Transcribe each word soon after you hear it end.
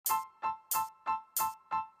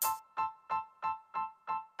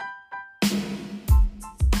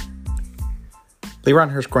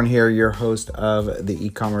Liran Hirschkorn here, your host of the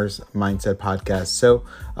E-commerce Mindset podcast. So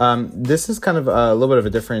this is kind of a little bit of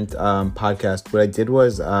a different podcast. What I did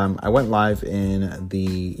was I went live in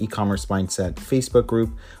the E-commerce Mindset Facebook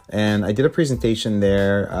group, and I did a presentation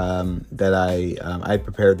there that I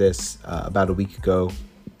prepared this about a week ago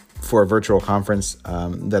for a virtual conference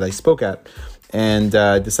that I spoke at. And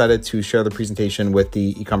decided to share the presentation with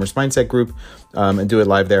the e-commerce mindset group and do it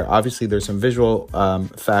live there. Obviously, there's some visual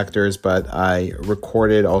factors, but I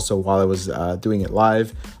recorded also while I was doing it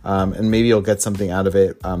live. And maybe you'll get something out of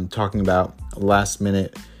it, talking about last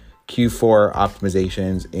minute Q4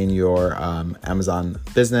 optimizations in your Amazon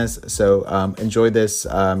business. So enjoy this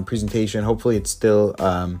presentation. Hopefully it's still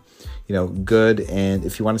good. And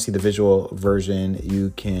if you want to see the visual version,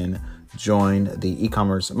 you can join the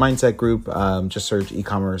e-commerce mindset group. Just search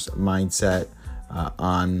e-commerce mindset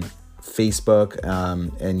on Facebook,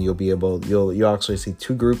 and you'll actually see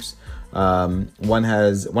two groups. One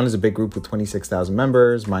is a big group with 26,000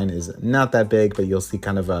 members. Mine is not that big, but you'll see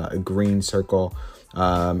kind of a green circle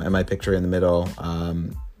and my picture in the middle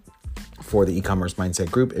for the e-commerce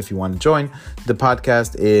mindset group if you want to join. The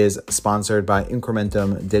podcast is sponsored by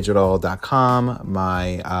incrementumdigital.com,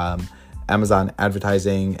 my Amazon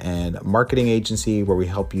advertising and marketing agency, where we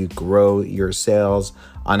help you grow your sales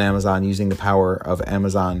on Amazon using the power of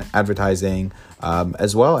Amazon advertising,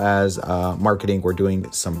 as well as marketing. We're doing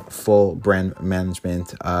some full brand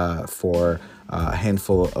management for a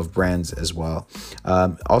handful of brands as well.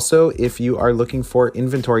 Also, if you are looking for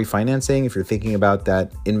inventory financing, if you're thinking about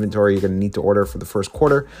that inventory you're going to need to order for the first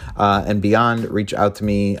quarter and beyond, reach out to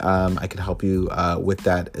me. I can help you with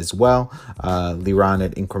that as well. Liran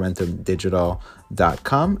at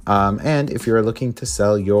incrementumdigital.com. And if you're looking to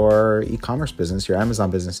sell your e-commerce business, your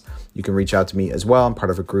Amazon business, you can reach out to me as well. I'm part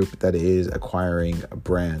of a group that is acquiring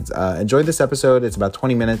brands. Enjoy this episode. It's about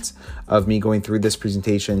 20 minutes of me going through this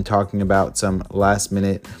presentation, talking about some last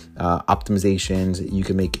minute optimizations you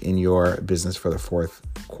can make in your business for the fourth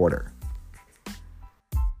quarter.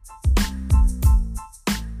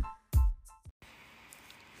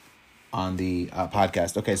 On the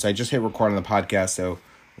podcast. Okay, so I just hit record on the podcast, so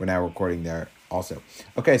we're now recording there also.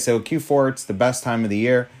 Okay, so Q4, it's the best time of the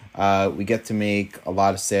year. We get to make a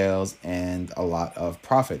lot of sales and a lot of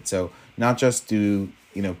profit. So not just do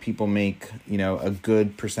people make a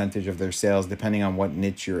good percentage of their sales depending on what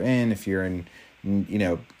niche you're in. If you're in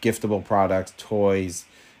giftable products, toys,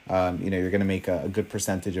 you're going to make a good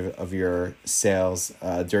percentage of your sales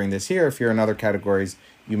during this year. If you're in other categories,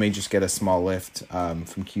 you may just get a small lift from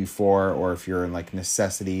Q4, or if you're in like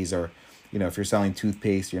necessities, or if you're selling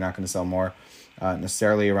toothpaste, you're not going to sell more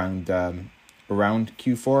necessarily around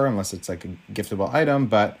Q4 unless it's like a giftable item.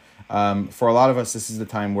 But for a lot of us, this is the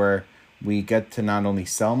time where we get to not only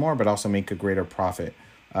sell more but also make a greater profit.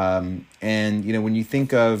 And when you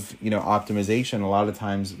think of optimization, a lot of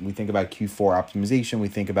times we think about Q4 optimization. We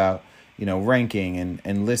think about ranking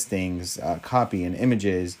and listings, copy and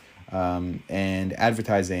images, and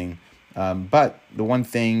advertising. But the one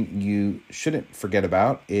thing you shouldn't forget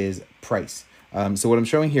about is price. So what I'm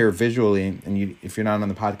showing here visually, and if you're not on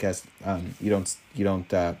the podcast, you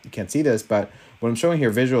can't see this, but what I'm showing here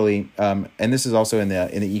visually, and this is also in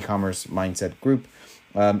the e-commerce mindset group,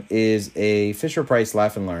 is a Fisher-Price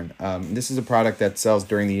Laugh and Learn. This is a product that sells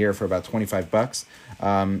during the year for about $25.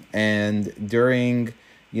 And during,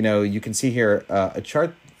 you can see here a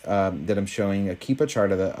chart that I'm showing, keep a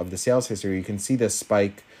chart of the sales history. You can see the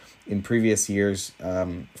spike in previous years,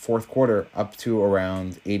 fourth quarter, up to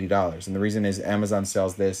around $80. And the reason is Amazon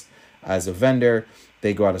sells this as a vendor.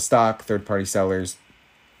 They go out of stock, third-party sellers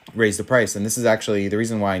raise the price. And this is actually, the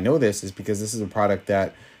reason why I know this is because this is a product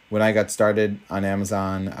that when I got started on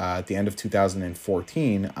Amazon at the end of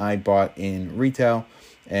 2014, I bought in retail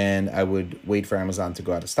and I would wait for Amazon to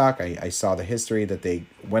go out of stock. I saw the history that they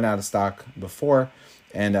went out of stock before,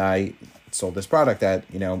 and I sold this product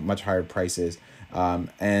at much higher prices.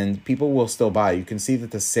 And people will still buy. You can see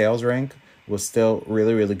that the sales rank was still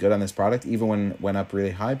really, really good on this product, even when it went up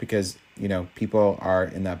really high, because people are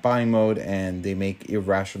in that buying mode and they make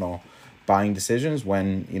irrational buying decisions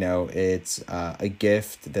when it's a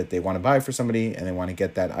gift that they want to buy for somebody and they want to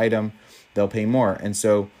get that item. They'll pay more. And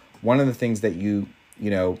so one of the things that you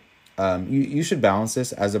should balance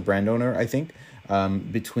this as a brand owner, I think,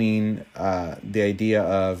 between the idea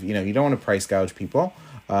of you don't want to price gouge people,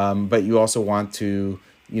 but you also want to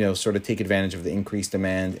sort of take advantage of the increased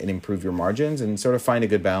demand and improve your margins and sort of find a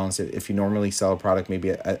good balance. If you normally sell a product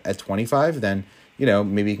maybe at 25, then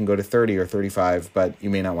maybe you can go to 30 or 35, but you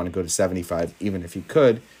may not want to go to 75, even if you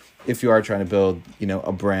could, if you are trying to build,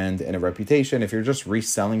 a brand and a reputation. If you're just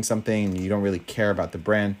reselling something and you don't really care about the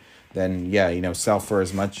brand, then yeah, sell for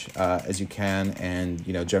as much as you can, and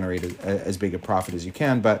generate as big a profit as you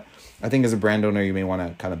can. But I think as a brand owner, you may want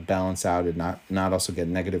to kind of balance out and not also get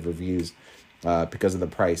negative reviews because of the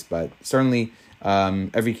price. But certainly,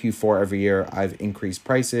 every Q4 every year, I've increased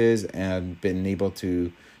prices and been able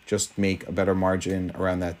to just make a better margin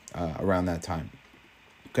around that time.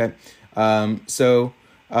 Okay,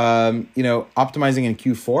 optimizing in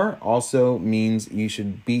Q4 also means you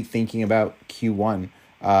should be thinking about Q1.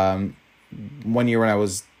 One year when I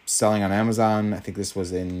was selling on Amazon, I think this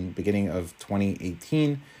was in beginning of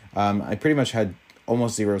 2018, I pretty much had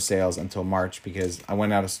almost zero sales until March because I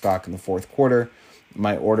went out of stock in the fourth quarter.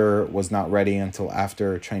 My order was not ready until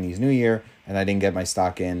after Chinese New Year, and I didn't get my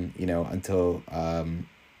stock in, until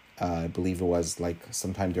I believe it was like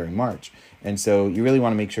sometime during March. And so you really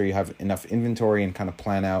want to make sure you have enough inventory and kind of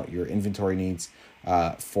plan out your inventory needs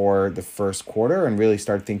for the first quarter, and really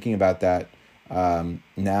start thinking about that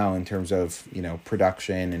now in terms of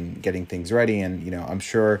production and getting things ready. And I'm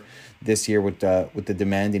sure this year with the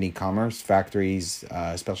demand in e-commerce, factories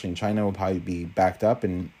especially in China will probably be backed up,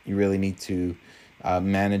 and you really need to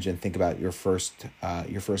manage and think about your first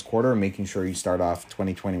quarter, making sure you start off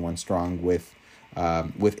 2021 strong with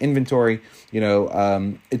inventory.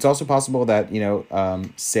 It's also possible that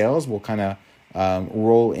sales will kind of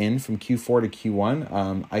roll in from Q4 to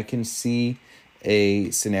Q1. I can see a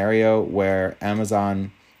scenario where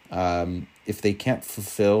Amazon, if they can't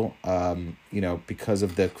fulfill, because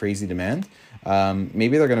of the crazy demand,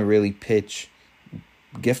 maybe they're going to really pitch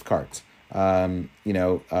gift cards. Maybe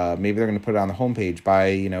they're going to put it on the homepage, buy,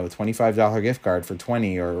 a $25 gift card for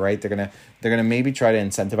 20, or right. They're going to maybe try to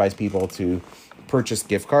incentivize people to purchase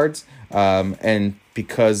gift cards. And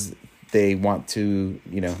because they want to,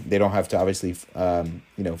 they don't have to obviously,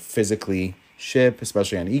 physically ship,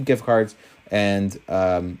 especially on e-gift cards. And,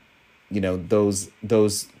 those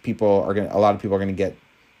people a lot of people are going to get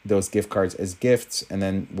those gift cards as gifts, and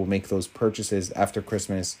then we'll make those purchases after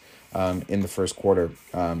Christmas, in the first quarter.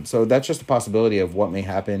 So that's just a possibility of what may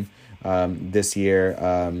happen, this year.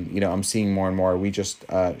 I'm seeing more and more. We just,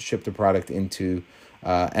 shipped a product into,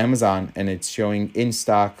 Amazon, and it's showing in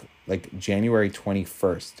stock like January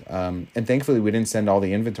 21st. And thankfully we didn't send all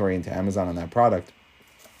the inventory into Amazon on that product.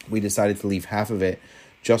 We decided to leave half of it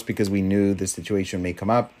just because we knew the situation may come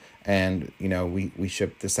up, and we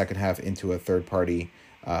shipped the second half into a third party,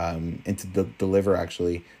 into the deliver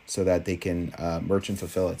actually, so that they can merchant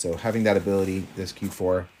fulfill it. So having that ability this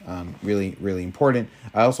Q4, really, really important.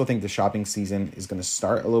 I also think the shopping season is going to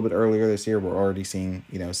start a little bit earlier this year. We're already seeing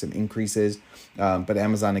some increases, but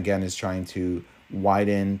Amazon again is trying to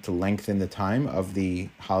lengthen the time of the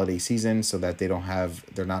holiday season so that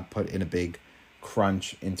they're not put in a big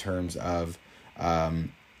crunch in terms of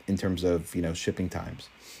shipping times.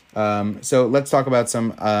 So let's talk about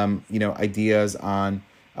some ideas on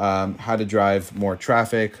how to drive more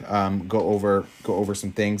traffic. Go over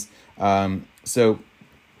some things. So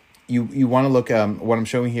you want to look, what I'm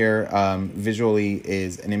showing here visually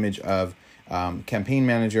is an image of Campaign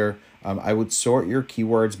Manager. I would sort your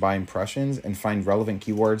keywords by impressions and find relevant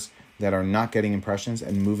keywords that are not getting impressions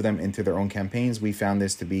and move them into their own campaigns. We found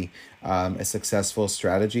this to be a successful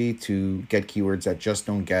strategy to get keywords that just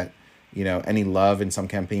don't get any love in some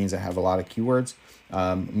campaigns that have a lot of keywords,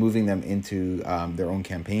 moving them into their own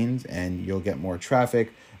campaigns, and you'll get more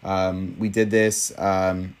traffic. We did this,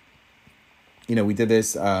 and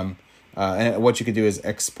what you could do is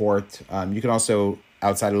export. You can also,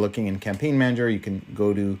 outside of looking in Campaign Manager, you can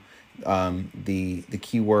go to the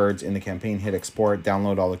keywords in the campaign, hit export,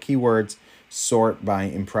 download all the keywords, sort by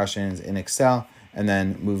impressions in Excel, and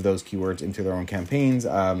then move those keywords into their own campaigns.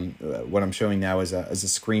 What I'm showing now is a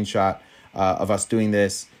screenshot of us doing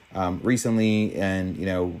this recently, and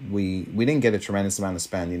we didn't get a tremendous amount of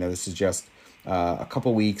spend. This is just a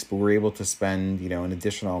couple weeks, but we were able to spend an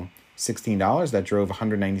additional $16 that drove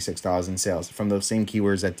 $196 in sales from those same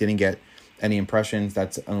keywords that didn't get any impressions.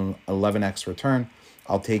 That's an 11x return.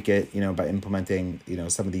 I'll take it, by implementing,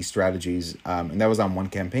 some of these strategies. And that was on one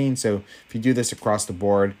campaign. So if you do this across the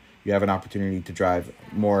board, you have an opportunity to drive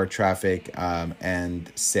more traffic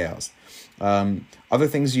and sales. Other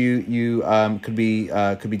things you could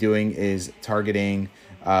be doing is targeting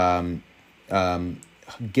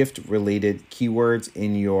gift-related keywords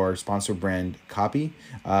in your sponsor brand copy,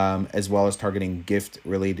 as well as targeting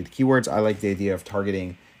gift-related keywords. I like the idea of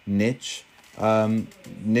targeting niche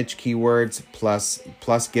keywords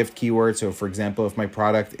plus gift keywords. So for example, if my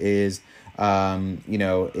product is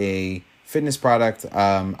a fitness product,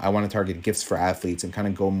 I want to target gifts for athletes and kind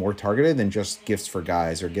of go more targeted than just gifts for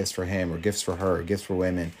guys or gifts for him or gifts for her or gifts for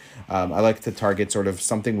women. I like to target sort of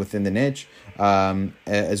something within the niche,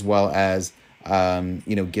 as well as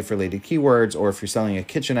gift related keywords, or if you're selling a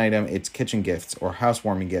kitchen item, it's kitchen gifts or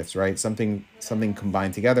housewarming gifts, right? Something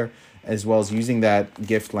combined together, as well as using that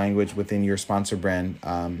gift language within your sponsor brand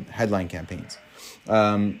headline campaigns.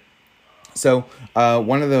 So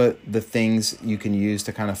one of the things you can use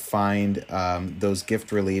to kind of find those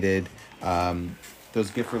gift related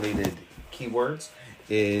keywords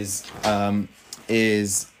is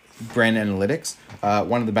brand analytics.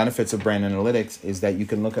 One of the benefits of brand analytics is that you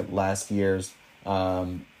can look at last year's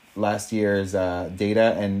data.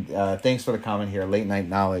 And thanks for the comment here, late night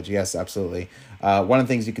knowledge. Yes, absolutely. One of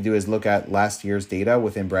the things you could do is look at last year's data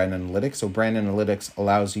within brand analytics. So brand analytics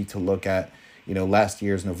allows you to look at last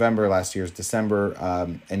year's November, last year's December,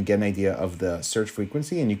 and get an idea of the search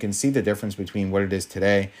frequency. And you can see the difference between what it is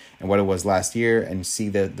today and what it was last year, and see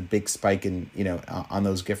the big spike in, on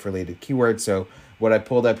those gift related keywords. So what I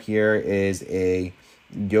pulled up here is a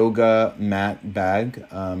yoga mat bag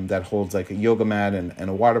that holds like a yoga mat and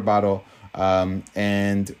a water bottle. I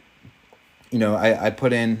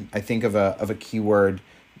put in, I think of a keyword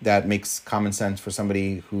that makes common sense for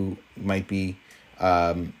somebody who might be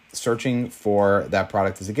searching for that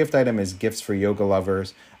product as a gift item, is gifts for yoga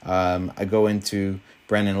lovers. I go into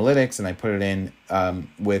brand analytics and I put it in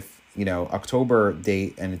with October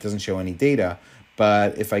date, and it doesn't show any data.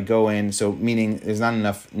 But if I go in, so meaning there's not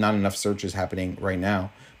enough searches happening right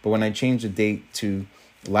now. But when I change the date to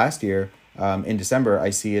last year, in December, I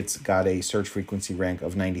see it's got a search frequency rank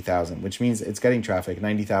of 90,000, which means it's getting traffic.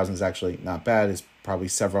 90,000 is actually not bad. It's probably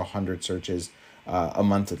several hundred searches a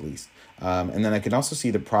month at least. And then I can also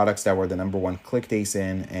see the products that were the number one clicked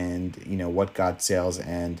ASIN, and what got sales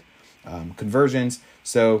and conversions.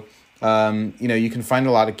 So you can find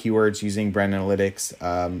a lot of keywords using brand analytics,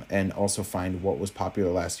 and also find what was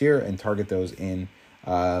popular last year and target those in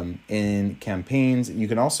campaigns. You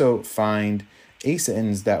can also find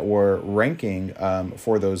ASINs that were ranking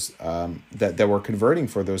for those that were converting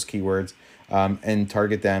for those keywords, and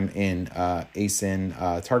target them in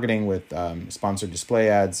ASIN targeting with sponsored display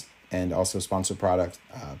ads, and also sponsored product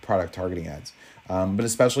targeting ads. But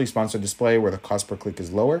especially sponsored display, where the cost per click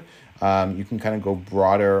is lower, you can kind of go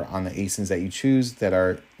broader on the ASINs that you choose that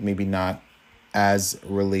are maybe not as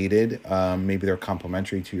related. Maybe they're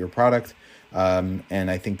complementary to your product. And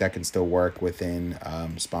I think that can still work within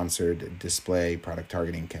sponsored display product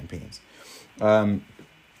targeting campaigns.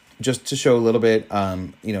 Just to show a little bit,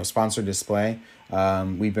 sponsored display,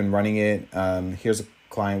 we've been running it. Here's a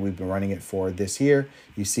client we've been running it for this year.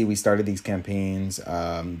 You see, we started these campaigns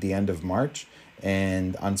the end of March,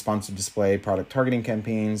 and on sponsored display product targeting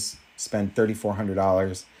campaigns, spent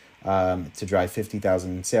 $3,400 to drive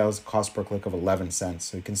 50,000 in sales, cost per click of 11 cents.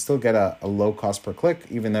 So you can still get a low cost per click,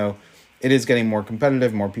 even though it is getting more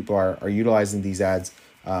competitive. More people are utilizing these ads.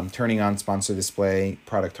 Turning on sponsored display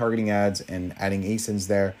product targeting ads and adding ASINs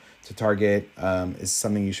there to target is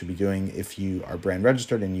something you should be doing if you are brand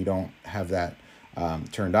registered and you don't have that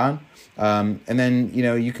turned on. And then,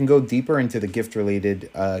 you can go deeper into the gift related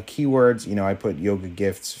keywords. I put yoga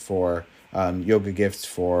gifts for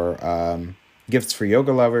gifts for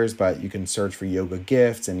yoga lovers, but you can search for yoga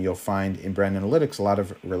gifts, and you'll find in brand analytics a lot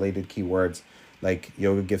of related keywords like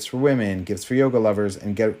yoga gifts for women, gifts for yoga lovers,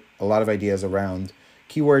 and get a lot of ideas around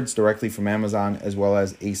keywords directly from Amazon, as well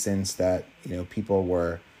as ASINs that people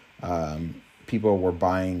were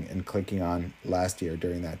buying and clicking on last year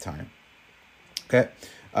during that time. Okay.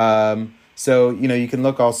 So, you can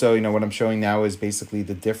look also, what I'm showing now is basically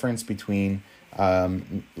the difference between,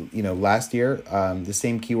 last year, the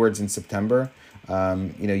same keywords in September,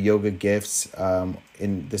 yoga gifts,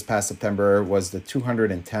 in this past September was the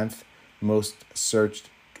 210,000 most searched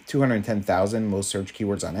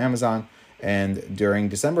keywords on Amazon. And during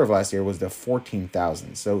December of last year was the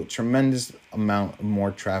 14,000. So tremendous amount more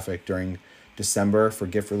traffic during December for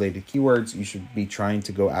gift related keywords. You should be trying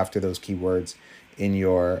to go after those keywords in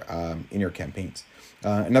your campaigns.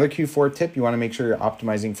 Another Q4 tip, you want to make sure you're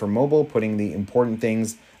optimizing for mobile, putting the important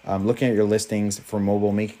things, looking at your listings for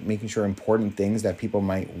mobile, making sure important things that people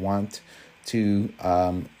might want to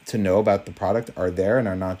know about the product are there and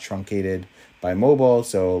are not truncated by mobile.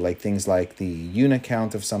 So like things like the unit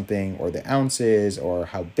count of something, or the ounces, or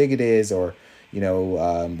how big it is, or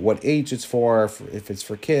what age it's for, if it's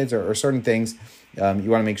for kids, or certain things you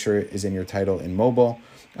want to make sure is in your title in mobile.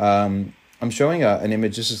 I'm showing an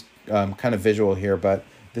image. This is kind of visual here, but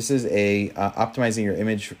this is optimizing your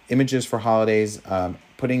images for holidays,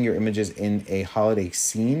 putting your images in a holiday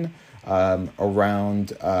scene.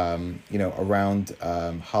 around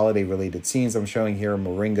holiday related scenes. I'm showing here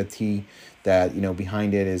moringa tea that,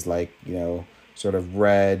 behind it is like, sort of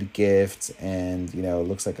red gifts, and, it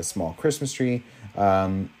looks like a small Christmas tree.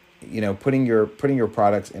 Putting your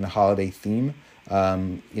products in a holiday theme,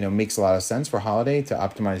 makes a lot of sense for holiday to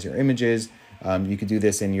optimize your images. You could do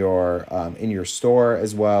this in your store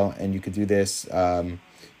as well, and you could do this,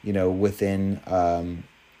 within.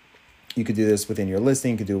 You could do this within your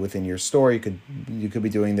listing. You could do it within your store. You could be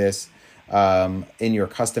doing this in your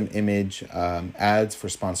custom image ads for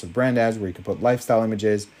sponsored brand ads, where you could put lifestyle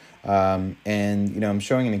images. And I'm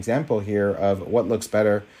showing an example here of what looks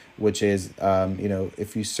better, which is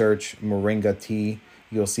if you search moringa tea,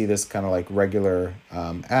 you'll see this kind of like regular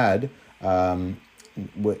ad on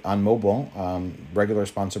mobile. Regular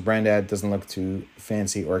sponsored brand ad doesn't look too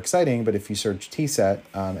fancy or exciting, but if you search tea set,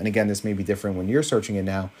 and again, this may be different when you're searching it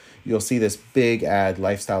now, you'll see this big ad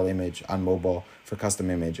lifestyle image on mobile for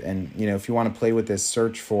custom image. And if you want to play with this,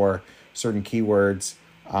 search for certain keywords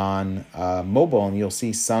on mobile, and you'll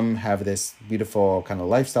see some have this beautiful kind of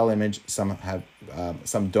lifestyle image, some have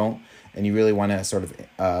some don't, and you really want to sort of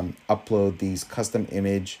upload these custom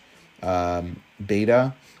image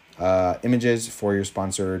beta images for your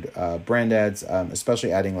sponsored brand ads,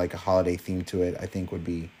 especially adding like a holiday theme to it, I think would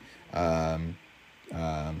be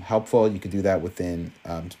helpful. You could do that within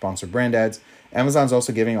sponsored brand ads. Amazon's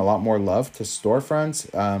also giving a lot more love to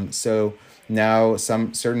storefronts. So now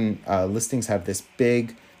some certain listings have this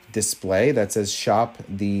big display that says shop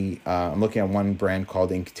the, I'm looking at one brand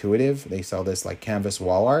called Intuitive. They sell this like canvas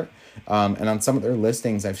wall art. And on some of their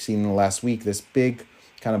listings I've seen in the last week, this big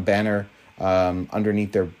kind of banner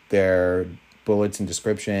underneath their bullets and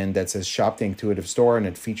description that says shop the Intuitive store, and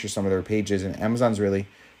it features some of their pages. And Amazon's really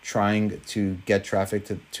trying to get traffic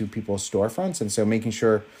to people's storefronts. And so making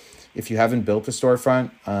sure, if you haven't built a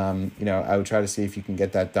storefront, I would try to see if you can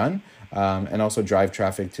get that done, and also drive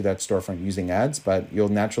traffic to that storefront using ads. But you'll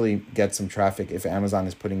naturally get some traffic if Amazon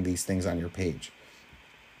is putting these things on your page.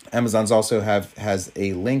 Amazon's also has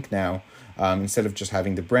a link now. Instead of just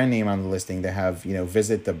having the brand name on the listing, they have,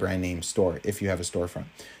 visit the brand name store if you have a storefront.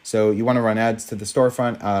 So you want to run ads to the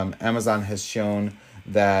storefront. Amazon has shown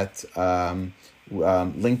that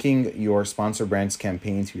linking your sponsor brands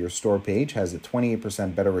campaign to your store page has a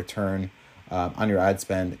 28% better return on your ad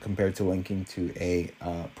spend compared to linking to a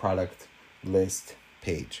product list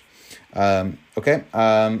page. So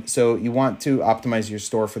you want to optimize your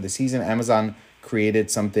store for the season. Amazon created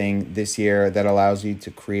something this year that allows you to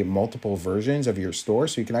create multiple versions of your store.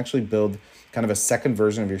 So you can actually build kind of a second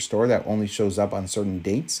version of your store that only shows up on certain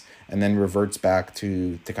dates and then reverts back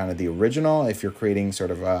to kind of the original. If you're creating sort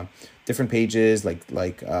of different pages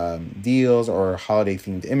like deals or holiday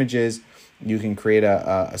themed images, you can create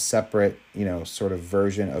a separate, sort of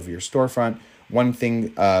version of your storefront. One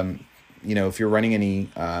thing, if you're running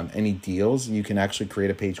any deals, you can actually create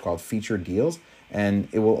a page called featured deals, and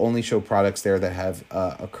it will only show products there that have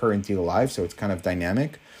a current deal live. So it's kind of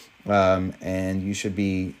dynamic. And you should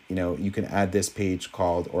be, you can add this page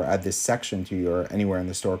or add this section to your anywhere in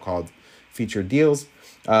the store called featured deals.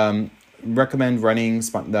 Recommend running,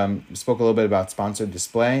 spoke a little bit about sponsored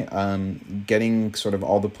display, getting sort of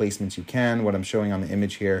all the placements you can. What I'm showing on the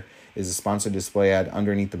image here is a sponsored display ad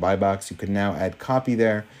underneath the buy box. You can now add copy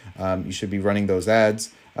there. You should be running those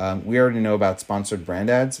ads. We already know about sponsored brand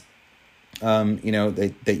ads.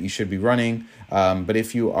 That you should be running. But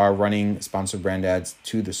if you are running sponsored brand ads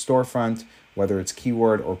to the storefront, whether it's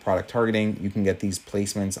keyword or product targeting, you can get these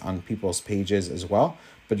placements on people's pages as well.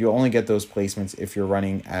 But you'll only get those placements if you're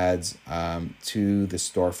running ads to the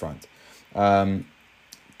storefront.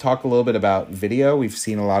 Talk a little bit about video. We've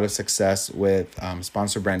seen a lot of success with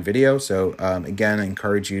sponsored brand video. So again, I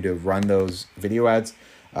encourage you to run those video ads,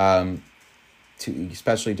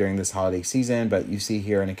 especially during this holiday season. But you see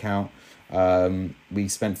here an account. We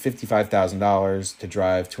spent $55,000 to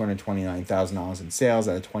drive $229,000 in sales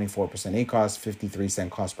at a 24% ACoS, 53-cent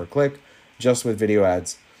cost per click, just with video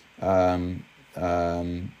ads.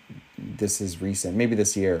 This is recent, maybe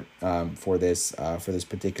this year, for this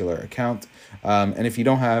particular account. And if you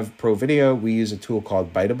don't have Pro Video, we use a tool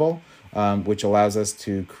called Biteable, which allows us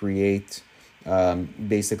to create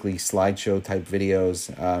basically slideshow type videos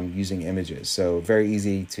using images. So very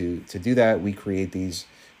easy to do that. We create these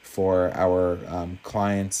for our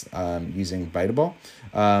clients using Biteable.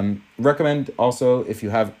 Recommend also, if you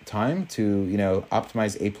have time, to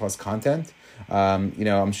optimize A+ content.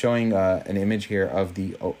 I'm showing an image here of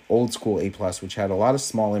the old school A+, which had a lot of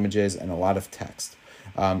small images and a lot of text,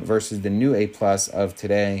 versus the new A+ of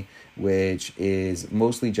today, which is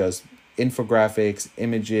mostly just infographics,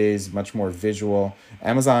 images, much more visual.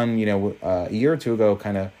 Amazon, a year or two ago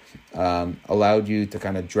kind of allowed you to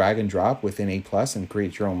kind of drag and drop within A Plus and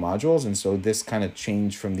create your own modules. And so this kind of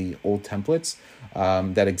changed from the old templates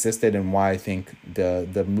that existed, and why I think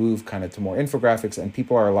the move kind of to more infographics, and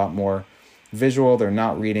people are a lot more visual. They're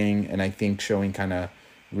not reading. And I think showing kind of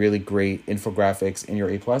really great infographics in your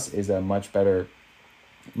A Plus is a much better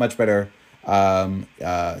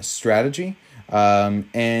strategy.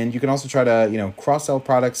 And you can also try to, cross-sell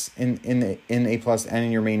products in A Plus and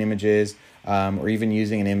in your main images, or even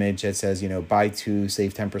using an image that says, buy two,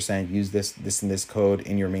 save 10%, use this and this code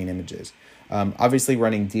in your main images. Obviously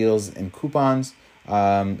running deals and coupons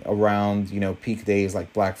around, peak days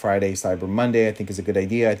like Black Friday, Cyber Monday, I think is a good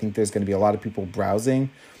idea. I think there's going to be a lot of people browsing,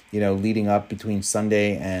 leading up between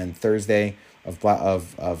Sunday and Thursday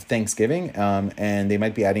of Thanksgiving, and they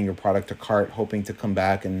might be adding your product to cart, hoping to come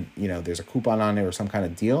back and there's a coupon on it or some kind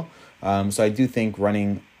of deal. So I do think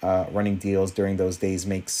running deals during those days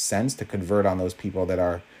makes sense to convert on those people that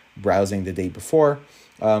are browsing the day before.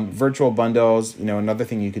 Virtual bundles, another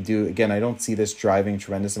thing you could do. Again, I don't see this driving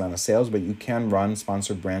tremendous amount of sales, but you can run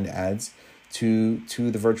sponsored brand ads to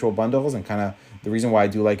the virtual bundles, and kind of the reason why I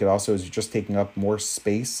do like it also is you're just taking up more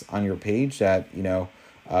space on your page that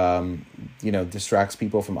distracts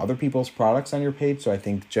people from other people's products on your page. So I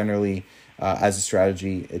think generally, as a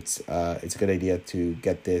strategy, it's a good idea to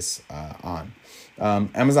get this on.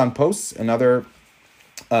 Amazon Posts, another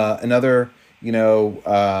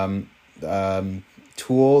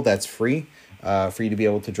tool that's free for you to be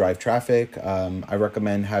able to drive traffic. I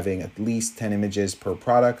recommend having at least 10 images per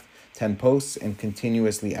product, 10 posts, and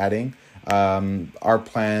continuously adding. Our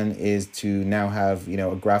plan is to now have,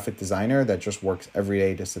 a graphic designer that just works every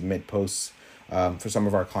day to submit posts for some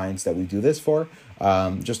of our clients that we do this for.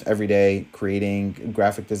 Just every day creating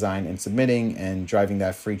graphic design and submitting and driving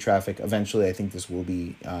that free traffic. Eventually, I think this will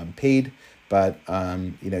be paid, but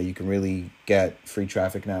you can really get free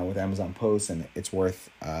traffic now with Amazon Posts, and it's worth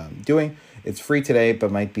doing. It's free today,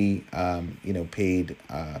 but might be paid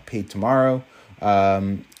tomorrow.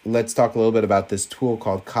 Let's talk a little bit about this tool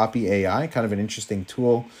called Copy AI. Kind of an interesting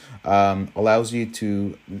tool. Might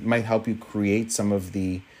help you create some of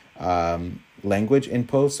the language in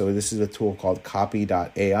posts. So this is a tool called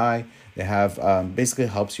Copy.ai. They have basically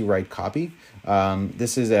helps you write copy.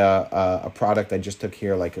 This is a product I just took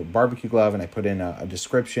here, like a barbecue glove, and I put in a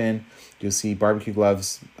description. You'll see barbecue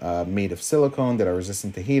gloves made of silicone that are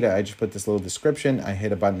resistant to heat. I just put this little description. I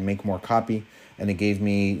hit a button, make more copy, and it gave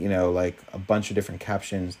me, like a bunch of different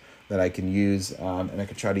captions that I can use, and I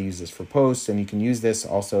could try to use this for posts. And you can use this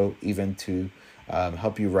also even to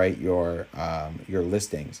help you write your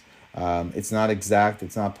listings. It's not exact,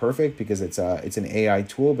 it's not perfect because it's an AI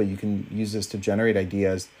tool, but you can use this to generate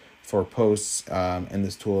ideas for posts, and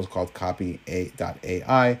this tool is called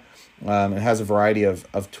Copy.ai. It has a variety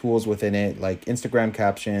of tools within it, like Instagram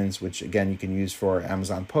captions, which again you can use for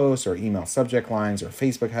Amazon posts or email subject lines or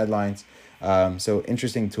Facebook headlines. So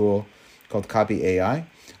interesting tool called Copy AI.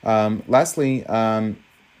 Lastly,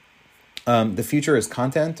 the future is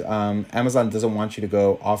content. Amazon doesn't want you to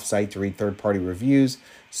go off-site to read third-party reviews.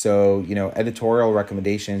 So, editorial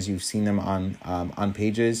recommendations, you've seen them on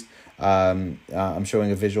pages. I'm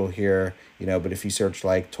showing a visual here, but if you search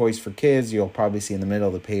like toys for kids, you'll probably see in the middle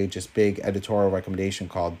of the page this big editorial recommendation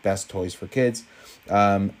called Best Toys for Kids.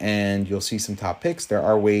 And you'll see some top picks. There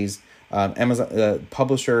are ways Amazon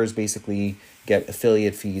publishers basically get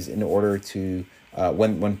affiliate fees in order to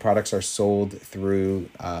when products are sold through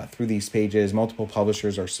these pages. Multiple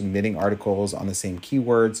publishers are submitting articles on the same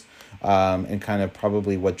keywords, and kind of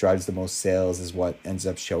probably what drives the most sales is what ends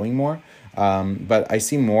up showing more. But I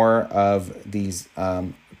see more of these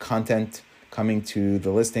content coming to the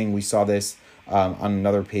listing. We saw this on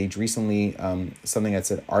another page recently, something that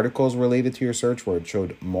said articles related to your search, where it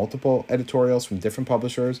showed multiple editorials from different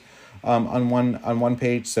publishers on one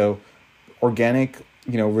page. So organic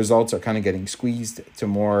results are kind of getting squeezed to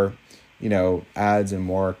more ads and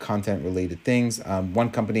more content related things.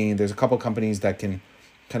 There's a couple companies that can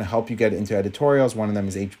kind of help you get into editorials. One of them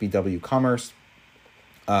is HBW Commerce,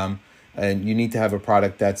 and you need to have a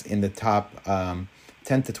product that's in the top 10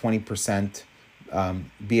 to 20%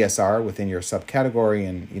 BSR within your subcategory,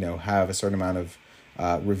 and have a certain amount of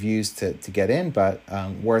reviews to get in, but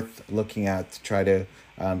worth looking at to try to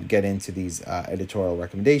get into these editorial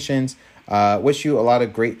recommendations. Wish you a lot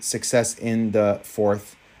of great success in the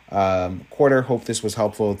fourth quarter. Hope this was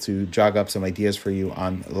helpful to jog up some ideas for you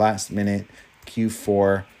on last minute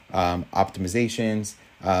Q4 optimizations.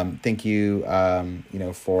 Thank you,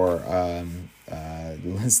 for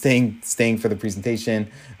staying for the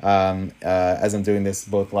presentation. As I'm doing this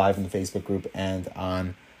both live in the Facebook group and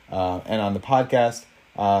on the podcast.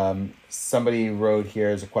 Somebody wrote here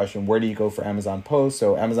as a question, where do you go for Amazon Post?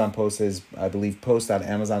 So Amazon Post is, I believe,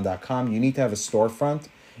 post.amazon.com. You need to have a storefront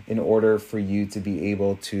in order for you to be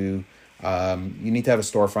able to, you need to have a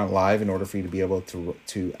storefront live in order for you to be able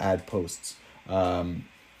to add posts on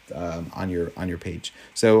your page.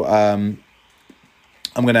 So I'm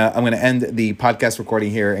gonna end the podcast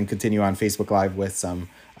recording here and continue on Facebook Live with some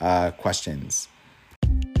questions.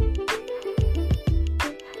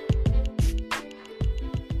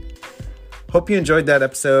 Hope you enjoyed that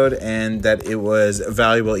episode and that it was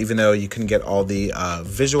valuable, even though you couldn't get all the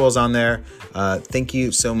visuals on there. Thank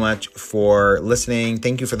you so much for listening.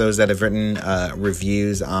 Thank you for those that have written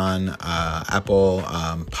reviews on Apple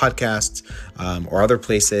Podcasts or other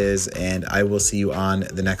places. And I will see you on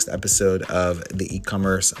the next episode of the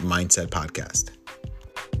E-Commerce Mindset Podcast.